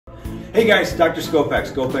Hey guys, Dr. Skopek,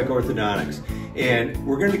 Skopek Orthodontics, and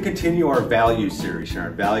we're going to continue our value series, our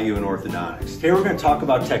value in orthodontics. Today we're going to talk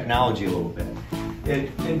about technology a little bit.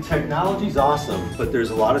 And technology's awesome, but there's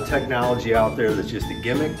a lot of technology out there that's just a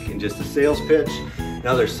gimmick and just a sales pitch.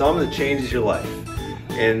 Now there's some that changes your life,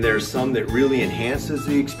 and there's some that really enhances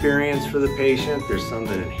the experience for the patient. There's some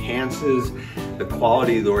that enhances the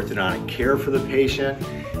quality of the orthodontic care for the patient.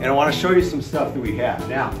 And I want to show you some stuff that we have.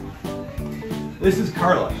 Now, this is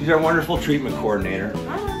Carla. She's our wonderful treatment coordinator.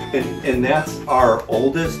 And that's our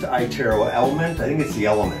oldest iTero Element. I think it's the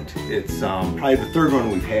Element. It's probably the third one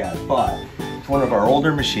we've had, but it's one of our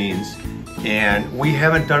older machines. And we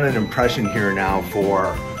haven't done an impression here now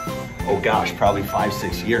for, oh gosh, probably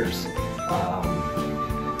 5-6 years.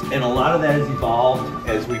 And a lot of that has evolved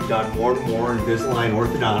as we've done more and more Invisalign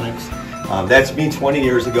orthodontics. That's me 20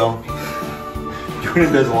 years ago, doing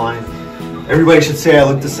Invisalign. Everybody should say I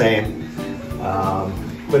look the same.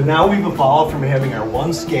 But now we've evolved from having our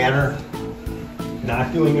one scanner,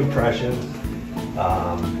 not doing impressions.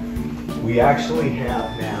 We actually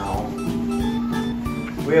have now,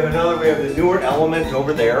 we have the newer Element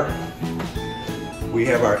over there. We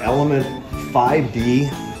have our Element 5D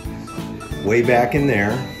way back in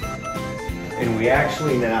there. And we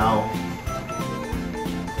actually now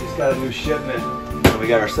just got a new shipment, and we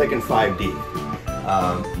got our second 5D.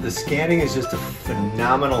 The scanning is just a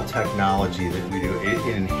phenomenal technology that we do. It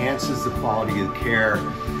enhances the quality of the care.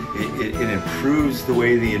 It improves the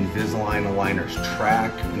way the Invisalign aligners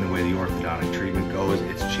track and the way the orthodontic treatment goes.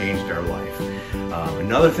 It's changed our life.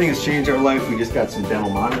 Another thing that's changed our life, we just got some dental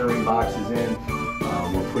monitoring boxes in.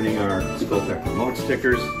 We're putting our Skopek remote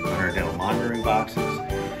stickers on our dental monitoring boxes.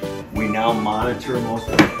 We now monitor most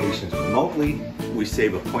of our patients remotely. We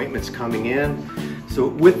save appointments coming in. So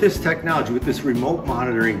with this technology, with this remote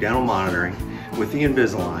monitoring, dental monitoring, with the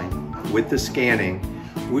Invisalign, with the scanning,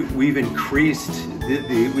 we've increased,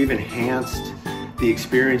 we've enhanced the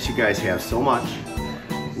experience you guys have so much.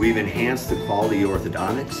 We've enhanced the quality of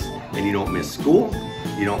orthodontics, and you don't miss school,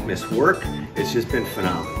 you don't miss work. It's just been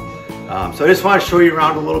phenomenal. So I just want to show you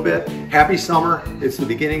around a little bit. Happy summer. It's the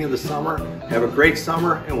beginning of the summer. Have a great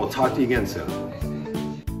summer, and we'll talk to you again soon.